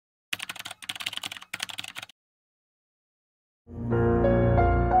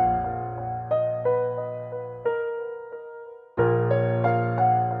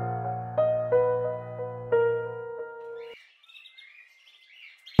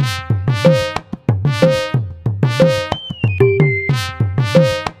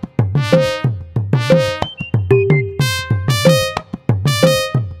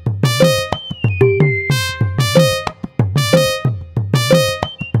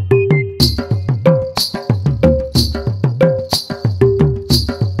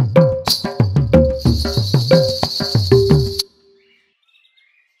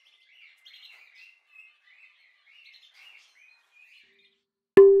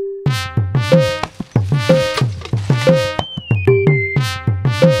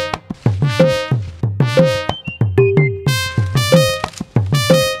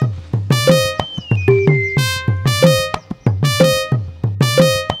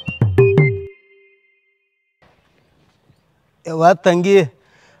ಯವ್ವ ತಂಗಿ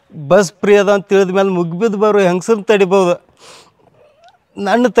bus free ಅದ ಅಂತ ತಿಳಿದ ಮೇಲೆ ಮುಗ್ಬಿದ್ದು ಬರೋ ಹೆಂಗಸರು ತಡಿಬೋದು,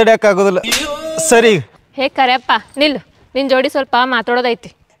 ನನ್ನ ತಡಿಯೋಕ್ಕಾಗೋದಿಲ್ಲ. ಸರಿ ಹೇ ಕರೆಯಪ್ಪ ನಿಲ್ಲು, ನಿನ್ನ ಜೋಡಿ ಸ್ವಲ್ಪ ಮಾತಾಡೋದೈತಿ.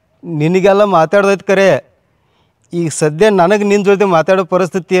 ನಿನಗೆಲ್ಲ ಮಾತಾಡೋದೈತಿ ಕರೆ, ಈಗ ಸದ್ಯ ನನಗೆ ನಿನ್ನ ಜೊತೆ ಮಾತಾಡೋ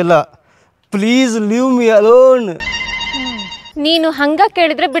ಪರಿಸ್ಥಿತಿ ಇಲ್ಲ. Please leave me alone. ನೀನು ಹಂಗ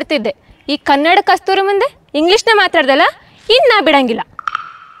ಕೇಳಿದ್ರೆ ಬಿಡ್ತಿದ್ದೆ, ಈ ಕನ್ನಡ ಕಸ್ತೂರಿ ಮುಂದೆ ಇಂಗ್ಲೀಷ್ನ ಮಾತಾಡ್ದಲ್ಲ, ಇನ್ನು ನಾ ಬಿಡಂಗಿಲ್ಲ.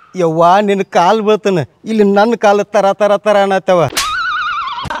 ಯವ್ವ ನಿನ್ನ ಕಾಲು ಬೀಳ್ತಾನೆ, ಇಲ್ಲಿ ನನ್ನ ಕಾಲು ತರ ತರ ತರ ಅನ್ನತ್ತವ.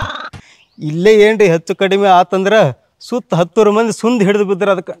 ಇಲ್ಲೇ ಏನ್ರಿ ಹೆಚ್ಚು ಕಡಿಮೆ ಆತಂದ್ರೆ ಸುತ್ತ 10 ಮಂದಿ ಸುಂದ್ ಹಿಡಿದು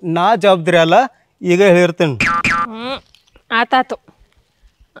ಬಿದ್ರೆ ಅದಕ್ಕೆ ನಾ ಜವಾಬ್ದಾರಿ ಅಲ್ಲ, ಈಗ ಹೇಳಿರ್ತೇನೆ. ಆತಾತು.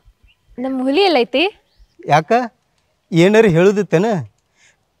 ನಮ್ಮ ಹುಲಿ ಎಲ್ಲೈತಿ? ಯಾಕ ಏನಾರು ಹೇಳುದಿತ್ತೇನೆ?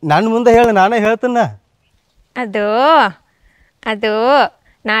 ನನ್ನ ಮುಂದೆ ಹೇಳ, ನಾನೇ ಹೇಳ್ತೇನೆ. ಅದು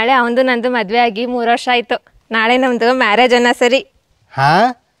ನಾಳೆ ಅವಂದು ನಂದು ಮದುವೆ ಆಗಿ 3 ವರ್ಷ ಆಯಿತು. ನಾಳೆ ನಮ್ಮದು ಮ್ಯಾರೇಜ್ ಅನ್ನ ಸರಿ. ಹಾಂ,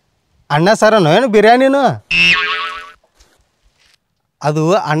 ಅಣ್ಣ ಸಾರನೋ ಏನು ಬಿರಿಯಾನಿನೋ? ಅದು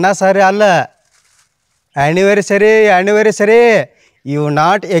ಅಣ್ಣ ಸಾರಿ ಅಲ್ಲ, ಆ್ಯನಿವರ್ಸರಿ. You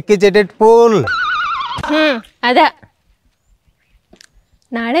not ಎಕ್ಯುಜೆಟೆಡ್ pool. ಅದ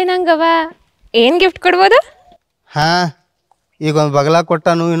ನಾಳೆ ನಂಗವ ಏನು ಗಿಫ್ಟ್ ಕೊಡ್ಬೋದು? ಹಾಂ, ಈಗ ಒಂದು ಬಗಲ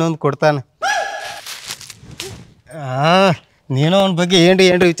ಕೊಟ್ಟಾನು, ಇನ್ನೊಂದು ಕೊಡ್ತಾನೆ. ನೀನು ಅವನ ಬಗ್ಗೆ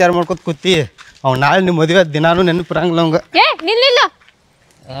ಏನ್ರಿ ವಿಚಾರ ಮಾಡ್ಕೊತ ಕೂತಿ. ಅವ್ನು ನಾಳೆ ನಿಮ್ಮ ಮದುವೆ ದಿನಾನು ನೆನಪಿರಂಗಿಲ್ಲ ಅವಂಗ. ನಿಲ್ಲ,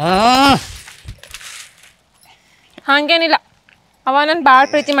 ಹಂಗೇನಿಲ್ಲ. ಅವ ನನ್ನ ಭಾಳ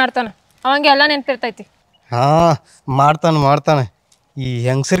ಪ್ರೀತಿ ಮಾಡ್ತಾನೆ, ಅವಂಗೆ ಎಲ್ಲ ನೆನಪಿರ್ತೈತಿ. ಹಾಂ, ಮಾಡ್ತಾನೆ. ಈ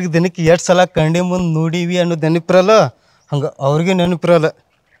ಹೆಂಗಸರಿಗೆ ದಿನಕ್ಕೆ ಎಷ್ಟು ಸಲ ಕಂಡಿ ಮುಂದೆ ನೋಡೀವಿ ಅನ್ನೋದು ನೆನಪಿರಲ್ಲ, ಹಂಗೆ ಅವ್ರಿಗೆ ನೆನಪಿರಲ್ಲ.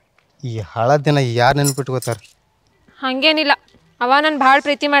 ಈ ಹಳ ದಿನ ಯಾರು ನೆನಪಿಟ್ಕೋತಾರೆ? ಹಂಗೇನಿಲ್ಲ, ಅವ ನನ್ನ ಭಾಳ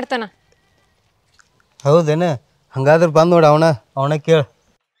ಪ್ರೀತಿ ಮಾಡ್ತಾನ. ಹೌದೇನ? ಹಂಗಾದ್ರೆ ಬಂದು ನೋಡಿ, ಅವನ ಕೇಳು.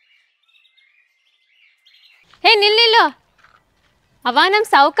 ಹೇ ನಿಲ್ಲು, ಅವ ನಮ್ಮ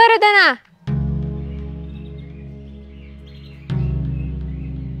ಸಾವುಕಾರ ಅದಾನ.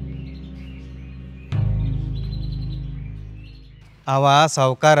 ಅವ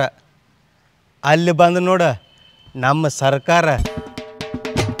ಸಾವುಕಾರ. ಅಲ್ಲಿ ಬಂದು ನೋಡ ನಮ್ಮ ಸರ್ಕಾರ.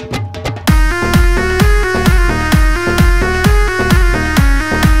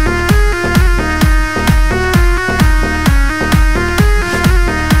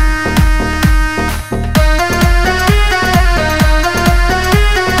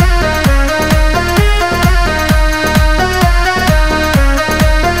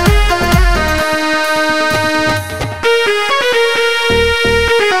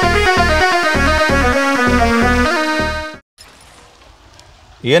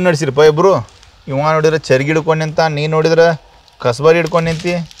 ಏನು ನಡೆಸಿರಪ್ಪ ಇಬ್ಬರು? ಇವ ನೋಡಿದ್ರೆ ಚರ್ಗಿ ಹಿಡ್ಕೊಂಡು ನಿಂತ, ನೀ ನೋಡಿದ್ರೆ ಕಸ್ಬಾರಿ ಹಿಡ್ಕೊಂಡು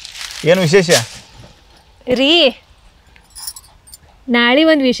ನಿಂತಿ. ಏನು ವಿಶೇಷ ರೀ? ನಾಳೆ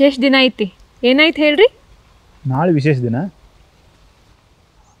ಒಂದು ವಿಶೇಷ ದಿನ ಐತಿ. ಏನಾಯ್ತು ಹೇಳ್ರಿ? ನಾಳೆ ವಿಶೇಷ ದಿನ?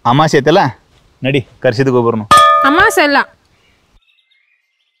 ಅಮಾಸೆ ಐತಲ್ಲ, ನಡಿ ಕರ್ಸಿದ ಗೊಬ್ಬರನು. ಅಮಾಸೆ ಅಲ್ಲ,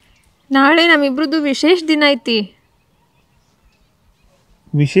 ನಾಳೆ ನಮ್ಮಿಬ್ರದ್ದು ವಿಶೇಷ ದಿನ ಐತಿ.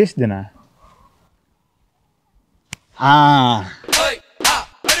 ವಿಶೇಷ ದಿನ? ಹಾಂ,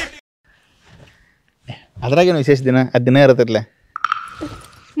 ಅದ್ರಾಗೇನು ವಿಶೇಷ ದಿನ? ಅದು ದಿನ ಇರತ್ತಿರ್ಲೆ.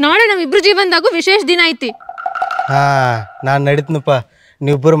 ನಾಳೆ ನಮ್ಮಿಬ್ರು ಜೀವನದಾಗೂ ವಿಶೇಷ ದಿನ ಐತಿ. ಹಾಂ, ನಾನು ನಡೀತೀನಪ್ಪ,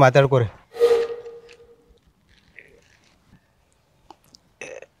 ನೀವಿಬ್ಬರು ಮಾತಾಡ್ಕೊರಿ.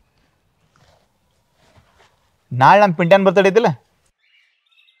 ನಾಳೆ ನಮ್ಮ ಪಿಂಟ್ಯಾನ್ ಬರ್ತಡೈತಿಲ್ಲ?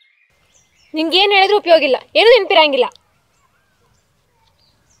 ನಿಂಗೇನು ಹೇಳಿದ್ರು ಉಪಯೋಗ ಇಲ್ಲ, ಏನು ನೆನಪಿರಂಗಿಲ್ಲ.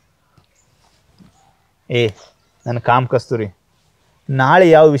 ನನ್ನ ಕಾಮ್ ಕಸ್ತೂರಿ, ನಾಳೆ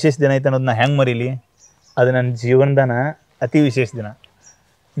ಯಾವ ವಿಶೇಷ ದಿನ ಐತೆ ಅನ್ನೋದು ನಾ ಹೆಂಗೆ ಮರೀಲಿ? ಅದು ನನ್ನ ಜೀವನದಾನ ಅತಿ ವಿಶೇಷ ದಿನ.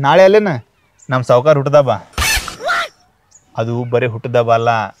 ನಾಳೆ ಅಲ್ಲೇನ ನಮ್ಮ ಸಾವುಕಾರ ಹುಟ್ಟದ ಬಾ. ಅದು ಬರೀ ಹುಟ್ಟದ ಬಾ ಅಲ್ಲ,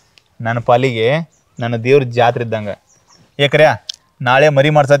 ನನ್ನ ಪಾಲಿಗೆ ನನ್ನ ದೇವ್ರ ಜಾತ್ರೆ ಇದ್ದಂಗೆ. ಏಕ್ರ್ಯ ನಾಳೆ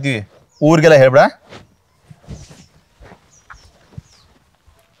ಮರಿ ಮಾಡ್ಸತ್ತೀವಿ, ಊರಿಗೆಲ್ಲ ಹೇಳ್ಬೇಡ.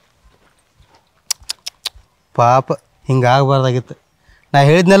 ಪಾಪ ಹಿಂಗಾಗಬಾರ್ದಾಗಿತ್ತು. ನಾ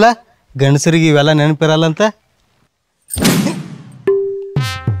ಹೇಳಿದ್ನಲ್ಲ ಗಂಡಸರಿಗೆ ಇವೆಲ್ಲ ನೆನಪಿರಲ್ಲ ಅಂತ.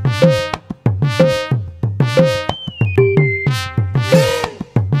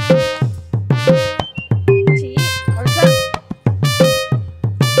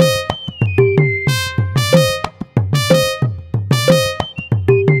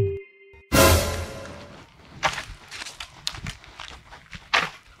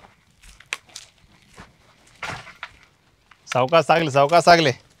 ಸಾವಕಾಶ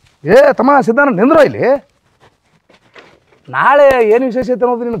ಆಗಲಿ. ತಮ್ಮ ಸಿದ್ಧಾನ ನಿಂದ್ರು ಇಲ್ಲಿ. ನಾಳೆ ಏನು ವಿಶೇಷ ಐತೆ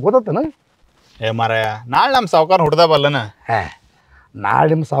ಅನ್ನೋದು ನಿನಗೆ ಗೊತ್ತತ್ತನ? ಮಾರಾಯ, ನಾಳೆ ನಮ್ಮ ಸಾವುಕಾರ ಹುಟ್ಟದ ಬಲ್ಲನ. ನಾಳೆ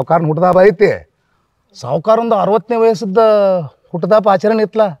ನಿಮ್ಮ ಸಾವುಕಾರನ ಹುಟ್ಟದಾಪ ಐತಿ. ಸಾವುಕಾರೊಂದು 60ನೇ ವಯಸ್ಸದ ಹುಟ್ಟದಾಪ ಆಚರಣೆ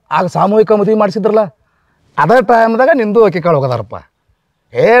ಇತ್ತಲ್ಲ, ಆಗ ಸಾಮೂಹಿಕ ಮದುವೆ ಮಾಡಿಸಿದ್ರಲ್ಲ, ಅದೇ ಟೈಮ್ದಾಗ ನಿಂದು ಅಕ್ಕಿ ಕಾಳು ಹೋಗೋದಾರಪ್ಪ.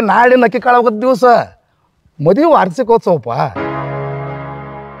 ನಾಳಿನ ಅಕ್ಕಿ ಕಾಳು ಹೋಗೋದು ದಿವಸ ಮದುವೆ ವಾರ್ಷಿಕೋತ್ಸವಪ್ಪ.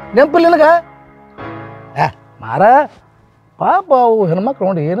 ನೆನಪಿಲ್ಲ ನಿನಗ? ಮಾರ ಪಾಪ ಅವು ಹೆಣ್ಮಕ್ಳು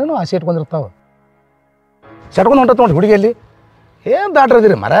ನೋಡಿ ಏನೇನೋ ಆಸೆ ಇಟ್ಕೊಂಡಿರ್ತಾವ. ಚಟ್ಕೊಂಡು ಹೊಂಟತ್ ನೋಡಿ ಹುಡುಗಿಯಲ್ಲಿ. ಏನು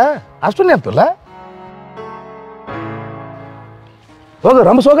ದಾಟ್ರದಿರಿ ಮರ, ಅಷ್ಟು ನೆನಪಿಲ್ಲ. ಹೋಗ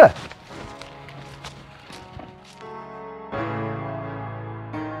ರಮಸ್ ಹೋಗ.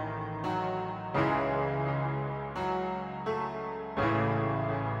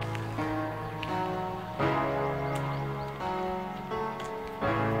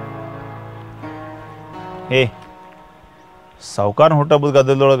 ಏ ಸಾವುಕಾರ ಹುಟ್ಟಬ್ಬದ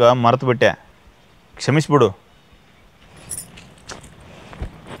ಗದ್ದಲದೊಳಗೆ ಮರ್ತು ಬಿಟ್ಟೆ, ಕ್ಷಮಿಸ್ಬಿಡು.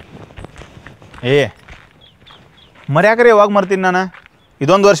 ಏ ಮರ್ಯಾಕ್ರೆ ಯಾವಾಗ ಮರ್ತೀನಿ ನಾನು?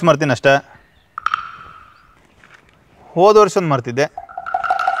 ಇದೊಂದು ವರ್ಷ ಮರ್ತೀನಿ ಅಷ್ಟೇ. ಹೋದ ವರ್ಷ ಒಂದು ಮರ್ತಿದ್ದೆ,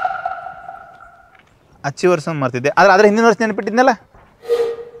 ಹಚ್ಚಿ ವರ್ಷ ಒಂದು ಮರ್ತಿದ್ದೆ, ಆದರೆ ಹಿಂದಿನ ವರ್ಷ ನೆನಪಿಟ್ಟಿದ್ನಲ್ಲ.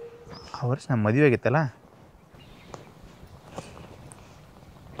 ಆ ವರ್ಷ ನಮ್ಮ ಮದುವೆ ಆಗಿತ್ತಲ್ಲ.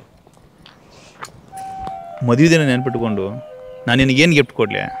 ಮದುವೆ ದಿನ ನೆನ್ಪಿಟ್ಕೊಂಡು ನಾನು ನಿನಗೇನು ಗಿಫ್ಟ್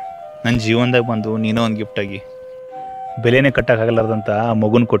ಕೊಡಲಿ? ನನ್ನ ಜೀವನದಾಗ ಬಂದು ನೀನೋ ಒಂದು ಗಿಫ್ಟಾಗಿ ಬೆಲೆನೇ ಕಟ್ಟೋಕ್ಕಾಗಲಾರ್ದಂಥ ಆ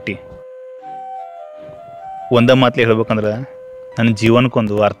ಮಗುನ ಕೊಟ್ಟು ಒಂದೇ ಮಾತಲ್ಲಿ ಹೇಳ್ಬೇಕಂದ್ರೆ ನನ್ನ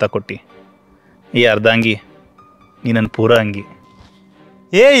ಜೀವನಕ್ಕೊಂದು ಅರ್ಥ ಕೊಟ್ಟು. ಈ ಅರ್ಧ ಅಂಗಿ ನೀ ನನ್ನ ಪೂರ ಅಂಗಿ.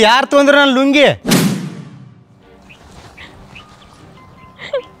 ಏ ಯಾರು ತೊಂದ್ರೆ ನಾನು ಲುಂಗಿ?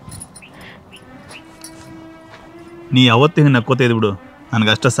 ನೀ ಯಾವತ್ತೂ ಹಿಂಗೆ ನಕ್ಕೋತ ಇದ್ಬಿಡು,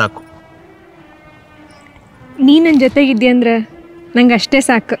 ನನಗಷ್ಟೇ ಸಾಕು. ನೀ ನನ್ನ ಜೊತೆಗಿದ್ದಿ ಅಂದ್ರೆ ನಂಗೆ ಅಷ್ಟೇ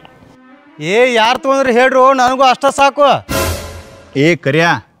ಸಾಕು. ಏ ಯಾರು ತೊಂದ್ರೆ ಹೇಳ್ರು, ನನಗೂ ಅಷ್ಟ ಸಾಕು. ಏ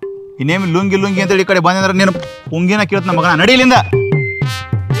ಕರಿಯಾ, ಇನ್ನೇನು ಲುಂಗಿ ಲುಂಗಿ ಅಂತೇಳಿ ಈ ಕಡೆ ಬಂದಂದ್ರೆ ನೀನು ಉಂಗಿನ ಕೇಳ್ತ ನಮ್ಮ ಮಗನ ನಡೀಲಿಂದ.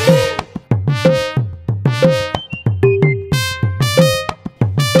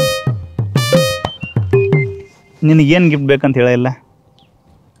 ನಿನಗೇನು ಗಿಫ್ಟ್ ಬೇಕಂತ ಹೇಳಿಲ್ಲ?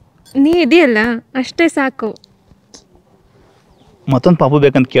 ನೀ ಇದೆಯಲ್ಲ ಅಷ್ಟೇ ಸಾಕು. ಮತ್ತೊಂದು ಪಾಪು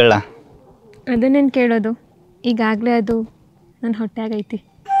ಬೇಕಂತ ಕೇಳ? ಅದನ್ನೇನು ಕೇಳೋದು, ಈಗಾಗಲೇ ಅದು ನನ್ನ ಹೊಟ್ಟೆಯಾಗೈತಿ.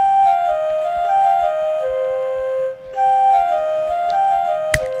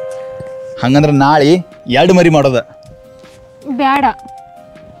 ಹಂಗಂದ್ರೆ ನಾಳೆ 2 ಮರಿ ಮಾಡೋದ? ಬೇಡ,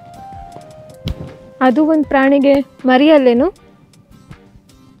 ಅದು ಒಂದು ಪ್ರಾಣಿಗೆ ಮರಿಯಲ್ಲೇನು?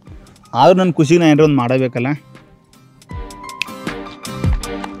 ಆದ್ರೂ ನನ್ನ ಖುಷಿಗೆ ನಾ ಏನಾರ ಒಂದು ಮಾಡಬೇಕಲ್ಲ.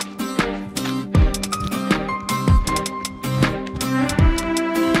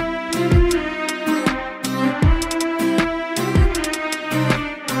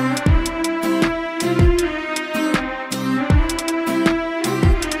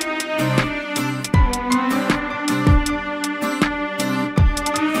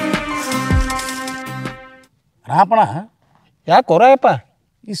 ರಾಪಣ ಯಾಕೆ ಹೊರಯಪ್ಪ?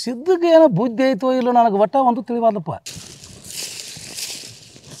 ಈ ಸಿದ್ಧಗೆ ಏನೋ ಬುದ್ಧಿ ಐತೋ ಇಲ್ಲೋ ನನಗೆ ಒಟ್ಟ ಒಂದು ತಿಳಿವಾದಪ್ಪ.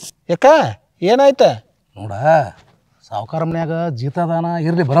 ಯಾಕ ಏನಾಯ್ತ? ನೋಡ, ಸಾವುಕಾರ ಮನ್ಯಾಗ ಜೀತದಾನ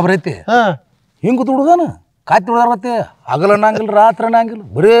ಇರಲಿ ಬರಬರೈತಿ. ಹಾಂ, ಹಿಂಗೆ ದುಡ್ದಾನ ಕಾಯ್ತು ದುಡ್ದಾರತ್ತೆ. ಹಗಲನ್ನಂಗಿಲ್ಲ ರಾತ್ರಿ ಅನ್ನಂಗಿಲ್ಲ,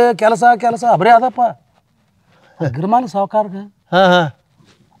 ಬರೀ ಕೆಲಸ ಬರೀ ಅದಪ್ಪ. ಗಿರ್ಮಾನ ಸಾವುಕಾರ್ಗೆ ಹಾಂ ಹಾಂ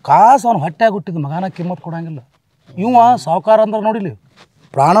ಕಾಸು ಅವ್ನು ಹೊಟ್ಟೆಯಾಗಿ ಹುಟ್ಟಿದ ಮಗನ ಕಿಮ್ಮತ್ತು ಕೊಡಂಗಿಲ್ಲ. ಇವ ಸಾವುಕಾರ ಅಂದ್ರೆ ನೋಡಿಲಿ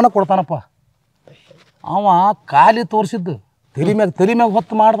ಪ್ರಾಣನ ಕೊಡ್ತಾನಪ್ಪ. ಅವ ಖಾಲಿ ತೋರಿಸಿದ್ದು ತಲೆ ಮ್ಯಾಗ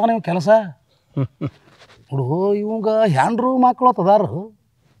ಹೊತ್ತು ಮಾಡ್ತಾನೆ ಇವ್ ಕೆಲಸ. ನೋಡು, ಇವಂಗ ಹೆಂಡ್ರು ಮಕ್ಕಳು ಅದಾರ,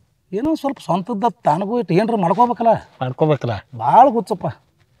 ಏನೋ ಸ್ವಲ್ಪ ಸ್ವಂತದ ತಾನಗೂ ಇಟ್ಟು ಏನ್ರ ಮಾಡ್ಕೋಬೇಕಲ್ಲ. ಭಾಳ ಹುಚ್ಚಪ್ಪ.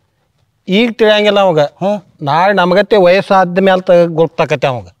 ಈಗ ತಿಳಿಯಂಗಿಲ್ಲ ಅವಾಗ. ನಾಳೆ ನಮಗತ್ತೆ ವಯಸ್ಸಾದ ಮೇಲೆ ಗೊತ್ತಾಕತ್ತೆ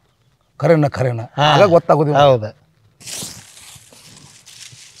ಅವಾಗ. ಖರೇನ ಆಗ ಗೊತ್ತಾಗೋದು. ಹೌದು.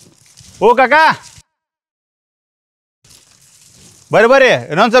 ಓ ಕಾಕ ಬರ್ರಿ,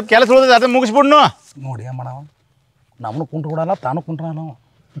 ಇನ್ನೊಂದು ಸ್ವಲ್ಪ ಕೆಲಸ ಉಳಿದ ಅದನ್ನ ಮುಗಿಸ್ಬಿಡ್ನು. ನೋಡಿ ಏನ್ ಮಾಡವ, ನಮ್ಮನ್ನು ಕುಂಟು ಕೊಡಲ್ಲ, ತಾನು ಕುಂಟ್ರಲ್ಲ ನಾವು.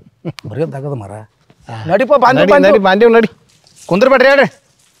 ಬರೀ ತಗದ ಮರ. ನಡಿಪ ಬಾಂಧೀವ್ ನಡಿ, ಕುಂದ್ರಬೇಡ್ರಿ ಹೇಳ್ರಿ.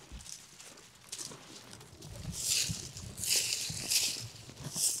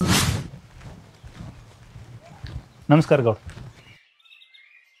 ನಮಸ್ಕಾರ ಗೌಡ.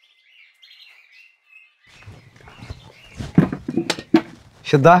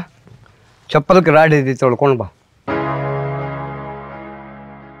 ಸಿದ್ಧ, ಚಪ್ಪಲ್ಗೆ ರಾಡಿ ಐತಿ ತೊಳ್ಕೊಂಡು ಬಾ.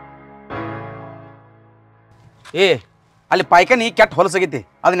 ಏ ಅಲ್ಲಿ ಪಾಯ್ಕಾನಿ ಕೆಟ್ಟ ಹೊಲಸಾಗೈತಿ,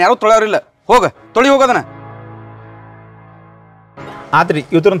 ಅದನ್ನ ಯಾರು ತೊಳೆಯೋರಿಲ್ಲ. ತೊಳಿ ಹೋಗೋದನ್ನ. ಆತ್ರಿ,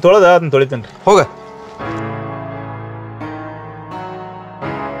 ಇವತ್ತರನ್ನ ತೊಳೆದ ಅದನ್ನ ತೊಳಿತೇನೆ ರೀ. ಹೋಗ.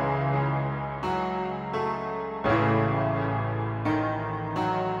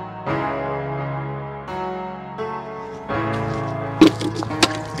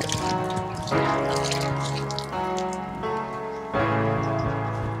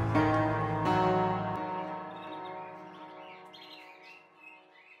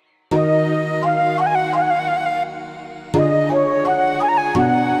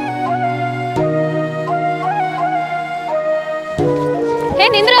 ಏ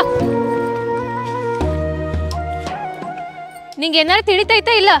ನಿಂದ್ರ, ನಿಂಗೆ ಏನಾರು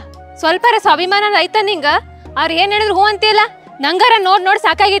ತಿಳಿತೈತಾ ಇಲ್ಲ? ಸ್ವಲ್ಪರ ಸ್ವಾಭಿಮಾನ ಐತ ನಿಂಗ? ಅವ್ರು ಏನ್ ಹೇಳಿದ್ರು ಹೂ ಅಂತೀಯಲ್ಲ. ನಂಗಾರ ನೋಡ್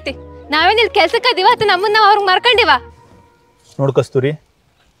ಸಾಕಾಗೈತಿ. ನಾವೇನಿಲ್ ಕೆಲ್ಸಕ್ಕದೀವ ಅಥವಾ ನಮ್ಮನ್ನ ನಾವು ಅವ್ರಿಗೆ ಮರ್ಕೊಂಡಿವ? ನೋಡು ಕಸ್ತೂರಿ,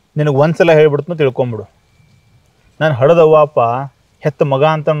 ನಿನಗೆ ಒಂದ್ಸಲ ಹೇಳ್ಬಿಡ್ತು ತಿಳ್ಕೊಂಬಿಡು. ನಾನು ಹಡದವ್ವ ಅಪ್ಪ ಹೆತ್ತ ಮಗ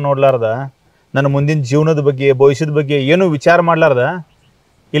ಅಂತ ನೋಡ್ಲಾರ್ದ, ನನ್ನ ಮುಂದಿನ ಜೀವನದ ಬಗ್ಗೆ ಭವಿಷ್ಯದ ಬಗ್ಗೆ ಏನೂ ವಿಚಾರ ಮಾಡ್ಲಾರ್ದ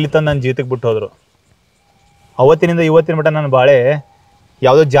ಇಲ್ಲಿ ತಂದು ನನ್ನ ಜೀವಿತಕ್ಕೆ ಬಿಟ್ಟು ಹೋದರು. ಅವತ್ತಿನಿಂದ ಇವತ್ತಿನ ಮಟ್ಟ ನನ್ನ ಬಾಳೆ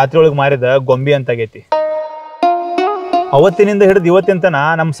ಯಾವುದೋ ಜಾತ್ರೆ ಒಳಗೆ ಮಾರಿದ ಗೊಂಬೆ ಅಂತಾಗೈತಿ. ಅವತ್ತಿನಿಂದ ಹಿಡಿದು ಇವತ್ತಿನ ತನ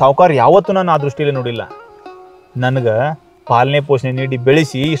ನಮ್ಮ ಸಾವುಕಾರ ಯಾವತ್ತೂ ನಾನು ಆ ದೃಷ್ಟಿಯಲ್ಲಿ ನೋಡಿಲ್ಲ. ನನಗೆ ಪಾಲನೆ ಪೋಷಣೆ ನೀಡಿ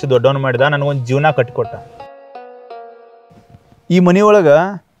ಬೆಳೆಸಿ ಇಷ್ಟು ದೊಡ್ಡವನು ಮಾಡಿದ, ನನಗೊಂದು ಜೀವನ ಕಟ್ಟಿಕೊಟ್ಟ. ಈ ಮನೆಯೊಳಗೆ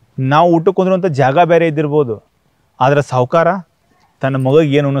ನಾವು ಊಟಕ್ಕೆ ಕುಂದ್ರುವಂಥ ಜಾಗ ಬೇರೆ ಇದ್ದಿರ್ಬೋದು, ಆದರೆ ಸಾವುಕಾರ ತನ್ನ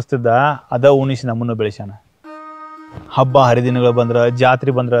ಮಗಗೆ ಏನು ಉಣಿಸ್ತಿದ್ದ ಅದ ಉಣಿಸಿ ನಮ್ಮನ್ನು ಬೆಳೆಸ್ಯಾನ. ಹಬ್ಬ ಹರಿದಿನಗಳು ಬಂದ್ರೆ,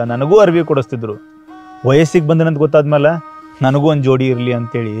 ಜಾತ್ರೆ ಬಂದ್ರೆ ನನಗೂ ಅರಿವಿ ಕೊಡಿಸ್ತಿದ್ರು. ವಯಸ್ಸಿಗೆ ಬಂದನಂತ ಗೊತ್ತಾದ್ಮೇಲೆ ನನಗೂ ಒಂದು ಜೋಡಿ ಇರಲಿ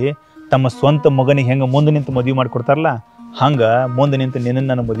ಅಂತೇಳಿ ತಮ್ಮ ಸ್ವಂತ ಮಗನಿಗೆ ಹೆಂಗೆ ಮುಂದೆ ನಿಂತು ಮದುವೆ ಮಾಡಿಕೊಡ್ತಾರಲ್ಲ, ಹಂಗೆ ಮುಂದೆ ನಿಂತು ನಿನ್ನನ್ನು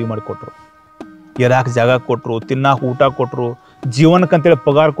ನನಗೆ ಮದುವೆ ಮಾಡಿಕೊಟ್ರು. ಇರಾಕೆ ಜಾಗ ಕೊಟ್ಟರು, ತಿನ್ನಾಕೆ ಊಟ ಕೊಟ್ಟರು, ಜೀವನಕ್ಕಂತೇಳಿ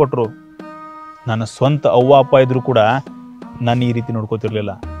ಪಗಾರ ಕೊಟ್ಟರು. ನನ್ನ ಸ್ವಂತ ಅವ್ವ ಅಪ್ಪ ಇದ್ರೂ ಕೂಡ ನಾನು ಈ ರೀತಿ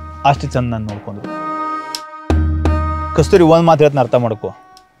ನೋಡ್ಕೋತಿರ್ಲಿಲ್ಲ. ಅಷ್ಟು ಚಂದ ನಾನು ನೋಡ್ಕೊಂಡ್ರು. ಕಸ್ತೂರಿ, ಒಂದು ಮಾತು ಹೇಳ್ತಾನೆ ಅರ್ಥ ಮಾಡ್ಕೊ.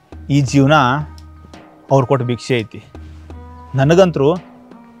 ಈ ಜೀವನ ಅವ್ರು ಕೊಟ್ಟು ಭಿಕ್ಷೆ ಐತಿ. ನನಗಂತರೂ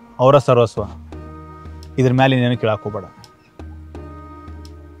ಅವರ ಸರ್ವಸ್ವ. ಇದ್ರ ಮೇಲೆ ಇನ್ನೇನು ಕೇಳಕ್ಕೆ ಹೋಗ್ಬೇಡ.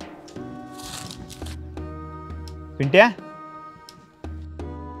 ಪಿಂಟ್ಯಾ,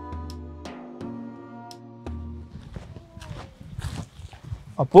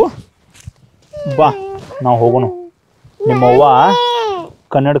 ಅಪ್ಪು ಬಾ, ನಾವು ಹೋಗೋಣ. ನಿಮ್ಮವ್ವ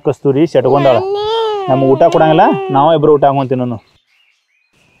ಕನ್ನಡ ಕಸ್ತೂರಿ ಸೆಟ್ಕೊಂಡಾಳ. ನಮಗೆ ಊಟ ಕೊಡಂಗಿಲ್ಲ, ನಾವು ಇಬ್ಬರು ಊಟ ಹಾಕೊಂತೀನಿ. ನಾನು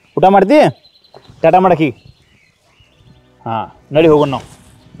ಊಟ ಮಾಡ್ತಿ? ಟಾಟಾ ಮಾಡಕ್ಕಿ. ಹಾಂ, ನಡಿ ಹೋಗೋಣ. ನಾವು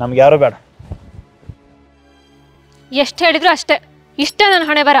ನಮ್ಗೆ ಯಾರೋ ಬೇಡ. ಎಷ್ಟು ಹೇಳಿದ್ರು ಅಷ್ಟೇ, ಇಷ್ಟ ನನ್ನ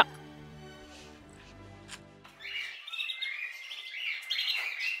ಹಣೆ ಬರ.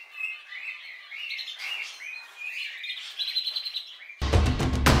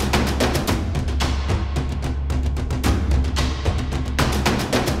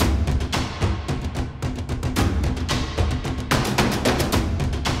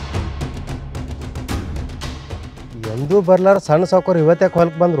 ಎಂದೂ ಬರ್ಲಾರ ಸಣ್ಣ ಸಾವುಕಾರ ಇವತ್ತೇ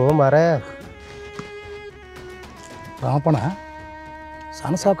ಹೊಲಕ್ಕೆ ಬಂದರು ಮಾರೇ. ರಾಮಪ್ಪಣ,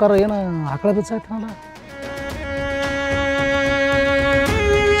 ಸಣ್ಣ ಸಾವುಕಾರ ಏನು ಆಕಳ ಬಿಚ್ಚಾಯ್ತಾನಲ್ಲ?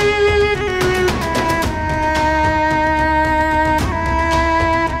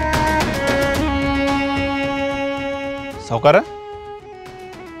 ಸಾವುಕಾರ,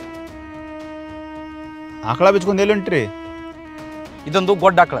 ಆಕಳ ಬಿಚ್ಕೊಂಡು ಎಲ್ಲಿ ಹೊಂಟ್ರಿ? ಇದೊಂದು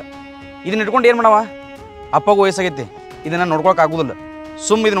ಗೊಡ್ಡ ಆಕಳ. ಇದನ್ನ ಇಟ್ಕೊಂಡು ಏನು ಮಾಡವ? ಅಪ್ಪಗೂ ವಯಸ್ಸಾಗೈತಿ, ಇದನ್ನ ನೋಡ್ಕೊಳಕ್ ಆಗುದಿಲ್ಲ.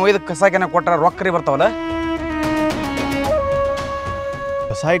 ಸುಮ್ಮ ಇದನ್ನ ಒಯ್ದು ಕಸಾಕಿನ ಕೊಟ್ರ ರೊಕ್ಕರಿ ಬರ್ತಾವಲ್ಲ.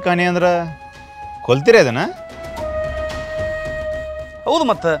 ಕಸಾಯಿಖಾನೆ ಅಂದ್ರೆ ಕೊಲ್ತೀರಿ ಅದನ್ನ? ಹೌದು,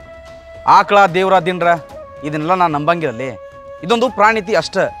 ಮತ್ತು ಆಕಳ ದೇವ್ರ ದಿಂಡ್ರ ಇದನ್ನೆಲ್ಲ ನಾನು ನಂಬಂಗಿರಲ್ಲಿ. ಇದೊಂದು ಪ್ರಾಣಿತಿ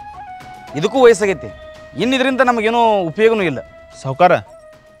ಅಷ್ಟ. ಇದಕ್ಕೂ ವಯಸ್ಸಾಗೈತಿ. ಇನ್ನು ಇದರಿಂದ ನಮಗೇನೂ ಉಪಯೋಗನೂ ಇಲ್ಲ. ಸಾವುಕಾರ,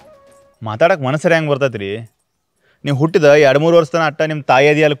 ಮಾತಾಡಕ್ಕೆ ಮನಸ್ಸರಿ ಹೆಂಗೆ ಬರ್ತೈತಿ ರೀ? ನೀವು ಹುಟ್ಟಿದ 2-3 ವರ್ಷ ತನಕ ಅಟ್ಟ ನಿಮ್ಮ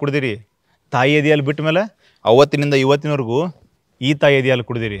ತಾಯಿ ಎದೆಯಲ್ಲಿ ಕುಡ್ದಿರಿ. ತಾಯಿ ಎದೆಯಲ್ಲಿ ಬಿಟ್ಟ ಮೇಲೆ ಅವತ್ತಿನಿಂದ ಇವತ್ತಿನವರೆಗೂ ಈ ತಾಯಿ ಎದೆಯಲ್ಲಿ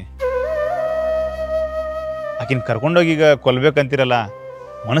ಕುಡ್ದಿರಿ. ಆಕಿನ ಕರ್ಕೊಂಡೋಗಿ ಈಗ ಕೊಲ್ಬೇಕಂತೀರಲ್ಲ,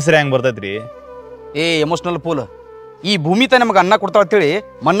 ಮನಸ್ಸರಿ ಹೆಂಗೆ ಬರ್ತೈತಿ ರೀ? ಏ ಎಮೋಷ್ನಲ್ ಪೂಲ್, ಈ ಭೂಮಿ ತಾಯಿ ನಮಗೆ ಅನ್ನ ಕೊಡ್ತಾವ ಅಂತೇಳಿ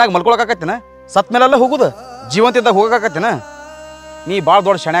ಮಣ್ಣಾಗ ಮಲ್ಕೊಳಕಾಕತ್ತೇನ? ಸತ್ ಮೇಲೆಲ್ಲ ಹೋಗುದು, ಜೀವಂತಿದ್ದಾಗ ಹೋಗಕಾಕತ್ತೇನ? ನೀ ಭಾಳ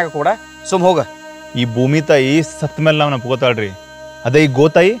ದೊಡ್ಡ ಶಣ್ಯಾಗ ಕೂಡ ಸುಮ್ ಹೋಗ. ಈ ಭೂಮಿ ತಾಯಿ ಸತ್ ಮೇಲೆ ನಾವು ನಪ್ಕೋತಾಳ್ರಿ. ಅದೇ ಈ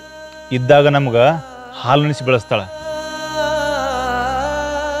ಗೋತಾಯಿ ಇದ್ದಾಗ ನಮ್ಗೆ ಹಾಲು ಉಣಿಸಿ ಬೆಳೆಸ್ತಾಳ.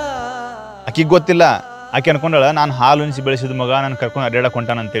 ಆಕಿಗೆ ಗೊತ್ತಿಲ್ಲ, ಆಕೆ ಅನ್ಕೊಂಡಾಳ ನಾನು ಹಾಲು ಉಣಿಸಿ ಬೆಳೆಸಿದ ಮಗ ನಾನು ಕರ್ಕೊಂಡು ಅಡ್ಡಾಡಕ್ಕೆ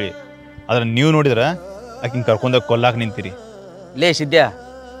ಹೊಂಟಾನಂತೇಳಿ. ಆದ್ರೆ ನೀವು ನೋಡಿದ್ರೆ ಆಕಿನ ಕರ್ಕೊಂಡೋಗಿ ಕೊಲ್ಲಾಕ ನಿಂತೀರಿ. ಲೇ ಸಿದ್ಯಾ,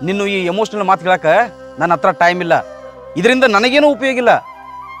 ನಿನ್ನ ಈ ಎಮೋಷ್ನಲ್ ಮಾತು ಕೇಳಕ ನನ್ನ ಹತ್ರ ಟೈಮ್ ಇಲ್ಲ. ಇದರಿಂದ ನನಗೇನು ಉಪಯೋಗ ಇಲ್ಲ.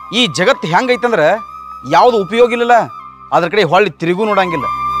 ಈ ಜಗತ್ತು ಹೆಂಗೈತಂದ್ರೆ ಯಾವುದು ಉಪಯೋಗ ಇಲ್ಲಲ್ಲ, ಅದ್ರ ಕಡೆ ಹೊಳ್ಳಿ ತಿರುಗೂ ನೋಡಂಗಿಲ್ಲ.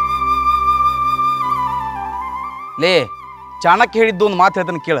 ಲೇ, ಚಾಣಕ್ಯ ಹೇಳಿದ್ದು ಒಂದು ಮಾತು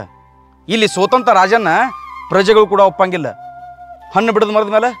ಹೇಳ್ತಾನೆ ಕೇಳ. ಇಲ್ಲಿ ಸ್ವತಂತ್ರ ರಾಜನ್ನ ಪ್ರಜೆಗಳು ಕೂಡ ಒಪ್ಪಂಗಿಲ್ಲ. ಹಣ್ಣು ಬಿಡದ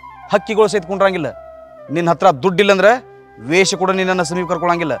ಮರದ ಮೇಲೆ ಹಕ್ಕಿಗಳು ಸೈತ್ಕೊಂಡ್ರಂಗಿಲ್ಲ. ನಿನ್ನ ಹತ್ರ ದುಡ್ಡಿಲ್ಲಂದ್ರೆ ವೇಷ ಕೂಡ ನಿನ್ನನ್ನು ಸಮೀಪ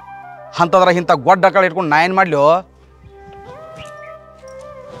ಕರ್ಕೊಳಂಗಿಲ್ಲ. ಅಂಥದ್ರ ಇಂಥ ಗೊಡ್ಡ ಕಾಳು ಇಟ್ಕೊಂಡು ನಾ ಏನು ಮಾಡ್ಲಿ?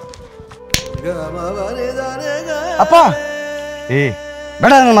 ಅಪ್ಪ ಏ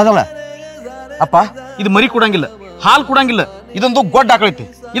ಬೇಡ ಮಾತಾಡ. ಅಪ್ಪ, ಇದು ಮರಿ ಕೊಡಂಗಿಲ್ಲ, ಹಾಲು ಕೊಡಂಗಿಲ್ಲ. ಇದೊಂದು ಗೊಡ್ಡ ಆಕಳೈತಿ,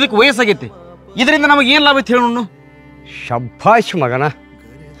 ಇದಕ್ಕೆ ವಯಸ್ಸಾಗೈತಿ. ಇದರಿಂದ ನಮಗೆ ಏನು ಲಾಭ ಐತಿ ಹೇಳು? ಶಬ್ಬಾಷ್ ಮಗನ.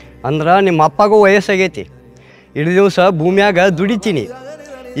 ಅಂದ್ರೆ ನಿಮ್ಮ ಅಪ್ಪಗೂ ವಯಸ್ಸಾಗೈತಿ. ಇಡೀ ದಿವಸ ಭೂಮಿಯಾಗ ದುಡಿತೀನಿ.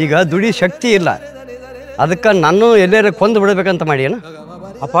 ಈಗ ದುಡಿ ಶಕ್ತಿ ಇಲ್ಲ. ಅದಕ್ಕೆ ನಾನು ಎಲ್ಲಾರ ಕೊಂದು ಬಿಡಬೇಕಂತ ಮಾಡಿ ಏನು?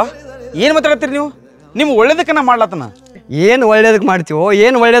 ಅಪ್ಪ, ಏನು ಮಾತಾಡ್ತೀರಿ ನೀವು? ನಿಮ್ಮ ಒಳ್ಳೇದಕ್ಕೆ ನಾ ಮಾಡ್ಲತ್ತನ. ಏನು ಒಳ್ಳೇದಕ್ಕೆ ಮಾಡ್ತೀವೋ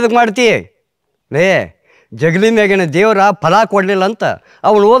ಏನು ಒಳ್ಳೇದಕ್ಕೆ ಮಾಡ್ತೀ ಲೇ ಜಗಲಿ ಮ್ಯಾಗಿನ ದೇವರ ಫಲ ಕೊಡಲಿಲ್ಲ ಅಂತ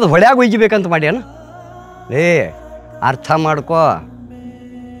ಅವನು ಓದಿ ಹೊಳ್ಯಾಗ ಒಯ್ಯಬೇಕಂತ ಮಾಡ್ಯಾನ ಲೇ ಅರ್ಥ ಮಾಡ್ಕೋ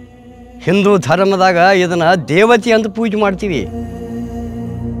ಹಿಂದೂ ಧರ್ಮದಾಗ ಇದನ್ನು ದೇವತೆ ಅಂತ ಪೂಜೆ ಮಾಡ್ತೀವಿ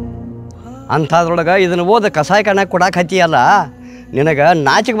ಅಂಥದ್ರೊಳಗೆ ಇದನ್ನು ಓದ ಕಸಾಯ ಕಣ ಕೊಡಕ್ಕೆ ಹತ್ತೀಯಲ್ಲ ನಿನಗೆ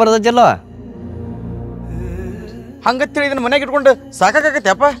ನಾಚಿಕೆ ಬರ್ತೈತಿಲ್ಲ ಹಂಗತ್ತೇಳಿ ಇದನ್ನ ಮನೆಗೆ ಇಟ್ಕೊಂಡು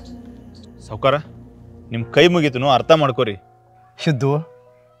ಸಾಕಾಗತ್ತಪ್ಪ ಸಾವ್ಕಾರ ನಿಮ್ಮ ಕೈ ಮುಗಿತನು ಅರ್ಥ ಮಾಡ್ಕೋರಿ ಸಿದ್ದು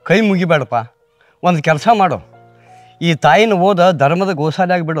ಕೈ ಮುಗಿಬೇಡಪ್ಪ ಒಂದು ಕೆಲಸ ಮಾಡು ಈ ತಾಯಿನ ಓದ ಧರ್ಮದ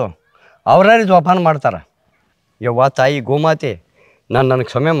ಗೋಶಾಲೆಯಾಗಿ ಬಿಡು ಅವರೇ ಜೋಪಾನ ಮಾಡ್ತಾರೆ ಯವ್ವ ತಾಯಿ ಗೋಮಾತೆ ನನಗೆ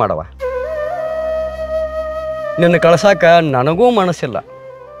ಕ್ಷಮೆ ಮಾಡವ ನಿನ್ನ ಕಳ್ಸಾಕ ನನಗೂ ಮನಸ್ಸಿಲ್ಲ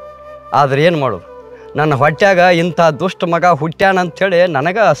ಆದ್ರೆ ಏನು ಮಾಡೋದು ನನ್ನ ಹೊಟ್ಯಾಗ ಇಂಥ ದುಷ್ಟ ಮಗ ಹುಟ್ಟ್ಯಾನಂಥೇಳಿ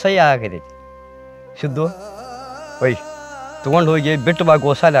ನನಗೆ ಅಸಹ್ಯ ಆಗೈತಿ ಸಿದ್ದು ಒಯ್ ತೊಗೊಂಡು ಹೋಗಿ ಬಿಟ್ಟು ಬಾ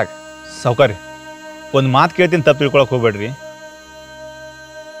ಗೋಶಾಲ್ಯಾಗ ಸಾವ್ಕಾರಿ ಒಂದು ಮಾತು ಕೇಳ್ತೀನಿ ತಪ್ಪು ತಿಳ್ಕೊಳಕ್ಕೆ ಹೋಗ್ಬೇಡ್ರಿ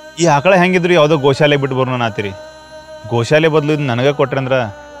ಈ ಆಕಳ ಹೆಂಗಿದ್ರು ಯಾವುದೋ ಗೋಶಾಲೆ ಬಿಟ್ಟು ಬರೋಣ ಆತಿರಿ ಗೋಶಾಲೆ ಬದಲು ಇದು ನನಗೆ ಕೊಟ್ರಿ ಅಂದ್ರೆ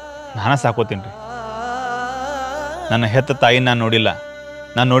ನಾನೇ ಸಾಕೋತೀನಿ ರೀ ನನ್ನ ಹೆತ್ತ ತಾಯಿನ ನಾನು ನೋಡಿಲ್ಲ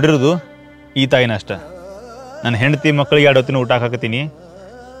ನಾನು ನೋಡಿರೋದು ಈ ತಾಯಿನ ಅಷ್ಟ ನನ್ನ ಹೆಂಡತಿ ಮಕ್ಕಳಿಗೆ 2 ಹೊತ್ತಿನ ಊಟ ಹಾಕತ್ತೀನಿ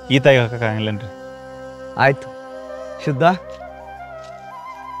ಈ ತಾಯಿಗೆ ಹಾಕಕ್ಕಾಗಿಲ್ಲನ್ರಿ ಆಯಿತು ಸಿದ್ಧ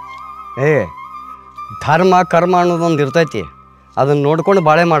ಧರ್ಮ ಕರ್ಮ ಅನ್ನೋದೊಂದು ಇರ್ತೈತಿ ಅದನ್ನು ನೋಡ್ಕೊಂಡು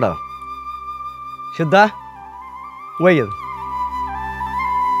ಬಾಳೆ ಮಾಡು ಸಿದ್ಧ ಒಯ್ಯದು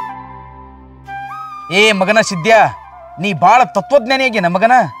ಏ ಮಗನ ಸಿದ್ಯ ನೀ ಭಾಳ ತತ್ವಜ್ಞಾನಿ ಆಗ್ಯಾನ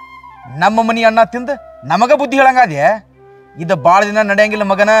ಮಗನ ನಮ್ಮ ಮನಿ ಅಣ್ಣ ತಿಂದು ನಮಗ ಬುದ್ಧಿ ಹೇಳಂಗಾದ್ಯ ಇದು ಭಾಳ ದಿನ ನಡೆಯಂಗಿಲ್ಲ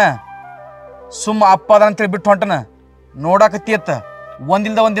ಮಗನ ಸುಮ್ಮ ಅಪ್ಪ ಅದ ಅಂತೇಳಿ ಬಿಟ್ಟು ಹೊಂಟನ ನೋಡಾಕತ್ತಿಯತ್ತ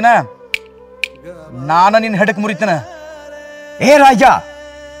ಒಂದಿಲ್ದ ಒಂದಿನ ನಾನ ನಿನ್ನ ಹೆಡಕ್ ಮುರಿತನ ಏ ರಾಜ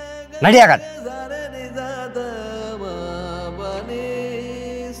ನಡಿಯಾಗ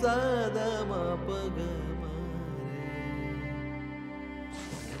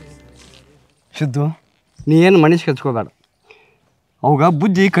ಸಿದ್ದು ನೀ ಏನು ಮನುಷ್ಯ ಕೆಚ್ಕೋಬೇಡ ಅವಾಗ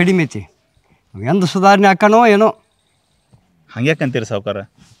ಬುದ್ಧಿ ಕಡಿಮೆ ಐತಿ ಎಂದು ಸುಧಾರಣೆ ಹಾಕನೋ ಏನೋ ಹಂಗ್ಯಾಕಂತೀರಿ ಸಾವ್ಕಾರ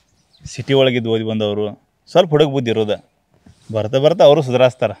ಸಿಟಿ ಒಳಗಿದ್ದು ಓದಿ ಬಂದವರು ಸ್ವಲ್ಪ ಹುಡುಗ ಬುದ್ಧಿ ಇರೋದ ಬರ್ತಾ ಬರ್ತಾ ಅವರು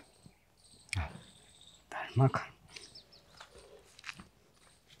ಸುಧಾರಿಸ್ತಾರ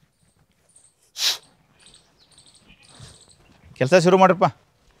ಕೆಲಸ ಶುರು ಮಾಡ್ರಪ್ಪ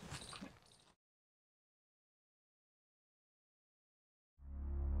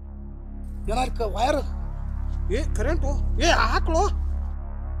ವೈರ್ ಏ ಕರೆಂಟು ಏ ಹಾಕ್ಳು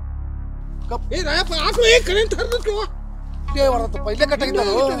ಏ ರಾಯಪ್ಪ ಹಾಕ್ಳು ಏ ಕರೆಂಟ್ ಹರಿದತ್ತು ಇಲ್ಲೇ ಬರತ್ತಪ್ಪ ಇಲ್ಲೇ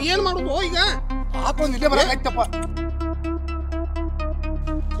ಕಟ್ಟಾಗಿದ್ದದು ಏನು ಮಾಡೋದು ಈಗ ಹಾಕೊಂಡು ಇಲ್ಲೇ ಬರಕಾಯ್ತಪ್ಪ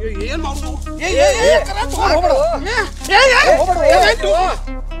ಏನು ಮಾಡೋದು ಏ ಏ ಏ ಕರೆಂಟ್ ಹೋಗ್ಬೇಡ ಏ ಏ ಹೋಗ್ಬೇಡ ಕರೆಂಟ್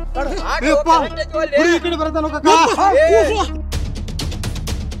ಏಪ್ಪ ಹುಡುಗಿ ಕಡೆ ಬರತಾನೋ ಕಾಕ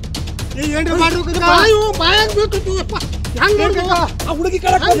ಏ ಏನ್ರಿ ಮಾಡ್ರು ಕಾಕ ಬಾಯಾಗ ಬೀಳ್ತು ಅಪ್ಪ ಹೆಂಗ್ ನೋಡ್ಬೇಕ ಆ ಹುಡುಗಿ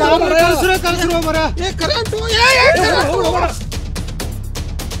ಕಡೆ ಕಳ್ಸಿರೋ ಮರ ಏ ಕರೆಂಟ್ ಏ ಏ ಹೋಗ್ಬೇಡ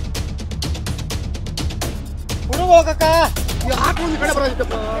ಹೋಗಕ್ಕ ಹಾಕೊಂಡು ಕಡೆ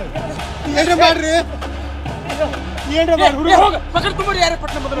ಬರತ್ತಪ್ಪ ಏನ್ರಿ ಮಾಡ್ರಿ ಏನ್ರಿ ಮಾಡಿ ಹುಡುಗ ಹೋಗ ಪಕಡ್ ತುಂಬರಿ ಯಾರೇ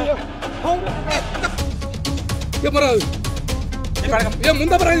ಪಟ್ಟ ಮೊದಲು ಏ ಬರ ಏ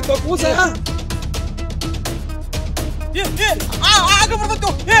ಮುಂದೆ ಬರೈತು ಕೂಸ ಏ ಏ ಆಗ ಬರ್ತೋ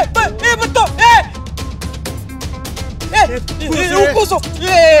ಏ ಬಂತು ಏ ಏ ಕೂಸು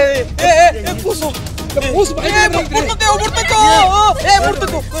ಏ ಏ ಕೂಸು ಕೂಸು ಬೈ ಮುರ್ತತೆ ಏ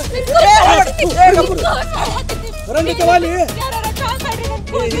ಮುರ್ತತು ಏ ರಂಗಕ್ಕೆ ವಾಲಿ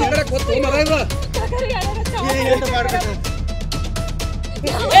ಕೊತ್ತು ಮರೈವ ಏನು ಮಾಡ್ಬೇಕು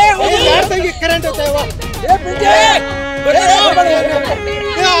ಏ ಹೋಗಿ ಕರೆಂಟ್ ಹೋಗ್ತಾವ ಏ ಬಿಡಿ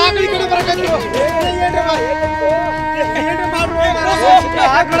ಏ ಆಗಲಿ ಕಡೆ ಬರಕಂತು ಏನ್ರ ಬಾ ಏನ್ರ ಮಾಡ್ರು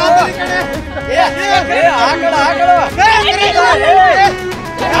ಆಗಳ ಏ ಆಗಳ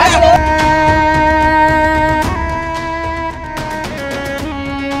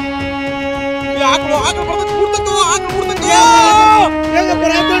ಆಕಳು ಬರ್ತದೆ ಮುರ್ತತ್ತು ಆಕಳು ಮುರ್ತತ್ತು ಹೆಂಗ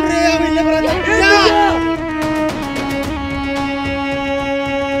ಬರಾತನ್ರಿ ಅವ ಇಲ್ಲೇ ಬರಾತ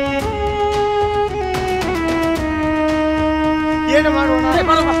ಏನು ಮಾಡೋಣ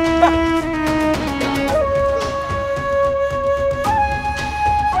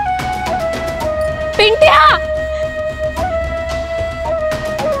ಪಿಂಟ್ಯಾ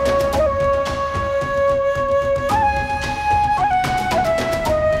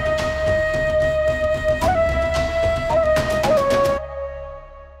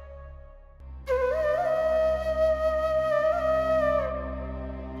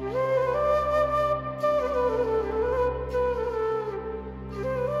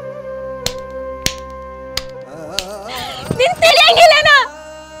ನಿನ್ ತಿಳಿಯಂಗಿಲ್ಲನ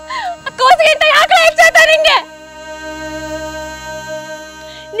ಕೋಸ್ಗಿಂತ ಯಾಕೆ ಹೆಚ್ಚಾತ ನಿಂಗೆ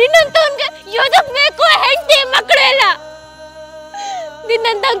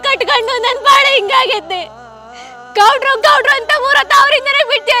ನಂದಂಗ್ ಕಟ್ಕೊಂಡು ನನ್ ಬಾಳೆ ಹಿಂಗಾಗೈತೆ. ಗೌಡ್ರು ಗೌಡ್ರು ಅಂತ ಮೂರತ್ತ ಅವರಿಂದನೇ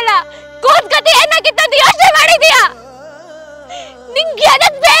ಬಿಡ್ತೀಯಲ್ಲ, ಕೂತ್ಕತೆ ಏನಾಗಿತ್ತು ಅಂತ ಯೋಚನೆ ಮಾಡಿದ್ಯಾ? ನಿಂಗೆ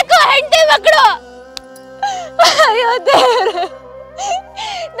ಎದಕ್ ಬೇಕು ಹೆಂಡತಿ ಮಕ್ಕಳು? ಅಯ್ಯೋ ದೇವ್ರೆ,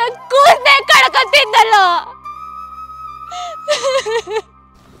 ನನ್ ಕೂಸ್ನೆ ಕಳ್ಕೊತಿದ್ದಲ್ಲ.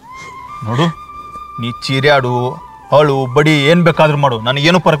 ನೋಡು, ನೀ ಚೀರ್ಯಾಡು ಅಳು ಬಡಿ ಏನು ಬೇಕಾದ್ರೂ ಮಾಡು,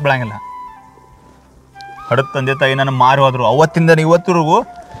 ನನಗೇನು ಫರಕ್ ಬೀಳಂಗಿಲ್ಲ. ಹಡದ ತಂದೆ ತಾಯಿ ನನ್ನ ಮಾರು ಹೋದ್ರು, ಅವತ್ತಿಂದ ಇವತ್ತರೆಗೂ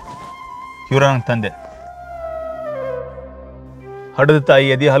ಇವ್ರ ನಂಗೆ ತಂದೆ. ಹಡದ ತಾಯಿ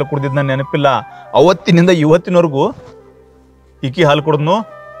ಎದೆ ಹಾಲು ಕುಡ್ದಿದ್ದು ನನ್ನ ನೆನಪಿಲ್ಲ. ಅವತ್ತಿನಿಂದ ಇವತ್ತಿನವರೆಗೂ ಈಕಿ ಹಾಲು ಕುಡ್ದನು,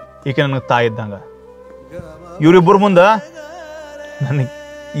 ಈಕೆ ನನಗೆ ತಾಯಿ ಇದ್ದಂಗ. ಇವ್ರಿಬ್ಬರ ಮುಂದೆ ನನಗೆ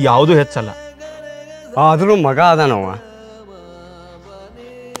ಯಾವುದೂ ಹೆಚ್ಚಲ್ಲ. ಆದರೂ ಮಗ ಅದಾನವ,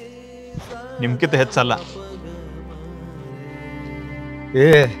 ನಿಮ್ಕಿಂತ ಹೆಚ್ಚಲ್ಲ.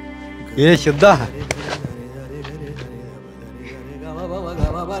 ಏ ಸಿದ್ಧ,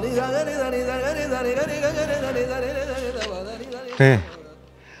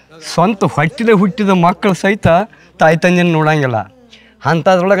 ಸ್ವಂತ ಹೊಟ್ಟಿಲೆ ಹುಟ್ಟಿದ ಮಕ್ಕಳು ಸಹಿತ ತಾಯಿ ತಂದಿನ ನೋಡಂಗಿಲ್ಲ.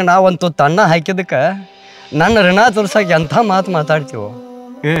 ಅಂಥದ್ರೊಳಗೆ ನಾವಂತೂ ತಣ್ಣ ಹಾಕಿದಕ್ಕೆ ನನ್ನ ಋಣ ತೋರ್ಸಕ್ಕೆ ಎಂಥ ಮಾತು ಮಾತಾಡ್ತೀವೋ.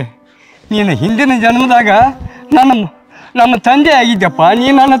 ನೀನು ಹಿಂದಿನ ಜನ್ಮದಾಗ ನಮ್ಮ ತಂದೆ ಆಗಿದ್ಯಪ್ಪ,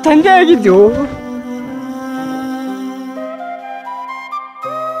 ನೀನು ನನ್ನ ತಂದೆ ಆಗಿದ್ದೆವು.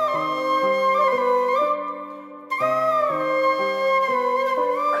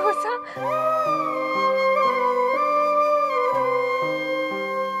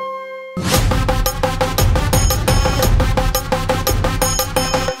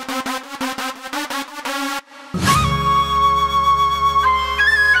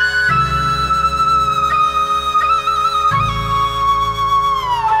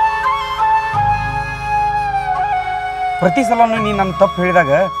 ಪ್ರತಿ ಸಲನೂ ನೀನು ನನ್ನ ತಪ್ಪು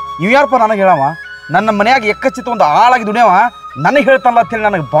ಹೇಳಿದಾಗ ಇವ್ ಯಾರಪ್ಪ ನನಗೆ ಹೇಳವ? ನನ್ನ ಮನೆಯಾಗ ಎಕ್ಕಚ್ಚಿತ್ತು ಒಂದು ಆಳಾಗಿ ದುಡಿಯವ ನನಗೆ ಹೇಳ್ತಾನಲ್ಲ ಅಂತೇಳಿ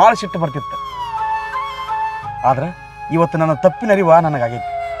ನನಗೆ ಭಾಳ ಸಿಟ್ಟು ಬರ್ತಿತ್ತು. ಆದ್ರೆ ಇವತ್ತು ನನ್ನ ತಪ್ಪಿನ ಅರಿವ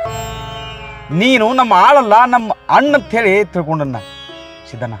ನನಗಾಗೈತಿ. ನೀನು ನಮ್ಮ ಆಳಲ್ಲ, ನಮ್ಮ ಅಣ್ಣ ಅಂತೇಳಿ ತಿಳ್ಕೊಂಡನ್ನ.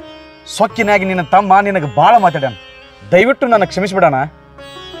 ಸಿದ್ದಣ್ಣ, ಸೊಕ್ಕಿನಾಗಿ ನಿನ್ನ ತಮ್ಮ ನಿನಗೆ ಭಾಳ ಮಾತಾಡ್ಯಾನ, ದಯವಿಟ್ಟು ನನ್ನ ಕ್ಷಮಿಸ್ಬಿಡಣ.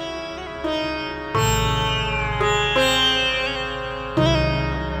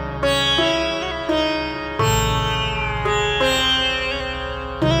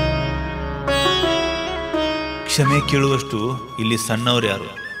 ಕ್ಷಮೆ ಕೇಳುವಷ್ಟು ಇಲ್ಲಿ ಸಣ್ಣವ್ರು ಯಾರು,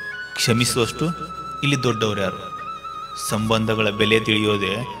 ಕ್ಷಮಿಸುವಷ್ಟು ಇಲ್ಲಿ ದೊಡ್ಡವ್ರು ಯಾರು. ಸಂಬಂಧಗಳ ಬೆಲೆ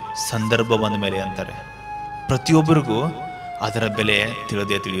ತಿಳಿಯೋದೇ ಸಂದರ್ಭ ಬಂದ ಮೇಲೆ ಅಂತಾರೆ. ಪ್ರತಿಯೊಬ್ಬರಿಗೂ ಅದರ ಬೆಲೆ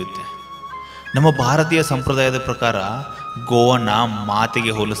ತಿಳಿಯುತ್ತೆ. ನಮ್ಮ ಭಾರತೀಯ ಸಂಪ್ರದಾಯದ ಪ್ರಕಾರ ಗೋವನ್ನ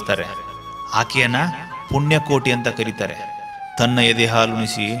ಮಾತೆಗೆ ಹೋಲಿಸ್ತಾರೆ. ಆಕೆಯನ್ನ ಪುಣ್ಯಕೋಟಿ ಅಂತ ಕರೀತಾರೆ. ತನ್ನ ಎದೆ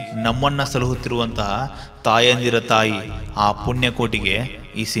ಹಾಲುಣಿಸಿ ನಮ್ಮನ್ನ ಸಲಹುತ್ತಿರುವಂತಹ ತಾಯಂದಿರ ತಾಯಿ ಆ ಪುಣ್ಯಕೋಟಿಗೆ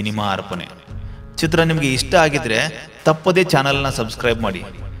ಈ ಸಿನಿಮಾ ಅರ್ಪಣೆ. ಚಿತ್ರ ನಿಮಗೆ ಇಷ್ಟ ಆಗಿದ್ರೆ ತಪ್ಪದೇ ಚಾನಲ್ನ ಸಬ್ಸ್ಕ್ರೈಬ್ ಮಾಡಿ.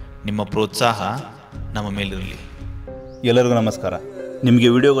 ನಿಮ್ಮ ಪ್ರೋತ್ಸಾಹ ನಮ್ಮ ಮೇಲಿರಲಿ. ಎಲ್ಲರಿಗೂ ನಮಸ್ಕಾರ. ನಿಮಗೆ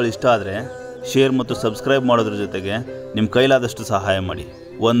ವಿಡಿಯೋಗಳು ಇಷ್ಟ ಆದರೆ ಶೇರ್ ಮತ್ತು ಸಬ್ಸ್ಕ್ರೈಬ್ ಮಾಡೋದ್ರ ಜೊತೆಗೆ ನಿಮ್ಮ ಕೈಲಾದಷ್ಟು ಸಹಾಯ ಮಾಡಿ.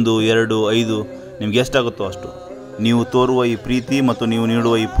 1, 2, 5 ನಿಮ್ಗೆ ಎಷ್ಟಾಗುತ್ತೋ ಅಷ್ಟು. ನೀವು ತೋರುವ ಈ ಪ್ರೀತಿ ಮತ್ತು ನೀವು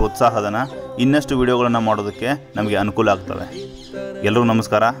ನೀಡುವ ಈ ಪ್ರೋತ್ಸಾಹಧನ ಇನ್ನಷ್ಟು ವಿಡಿಯೋಗಳನ್ನು ಮಾಡೋದಕ್ಕೆ ನಮಗೆ ಅನುಕೂಲ ಆಗ್ತವೆ. ಎಲ್ಲರಿಗೂ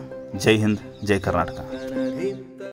ನಮಸ್ಕಾರ. ಜೈ ಹಿಂದ್, ಜೈ ಕರ್ನಾಟಕ.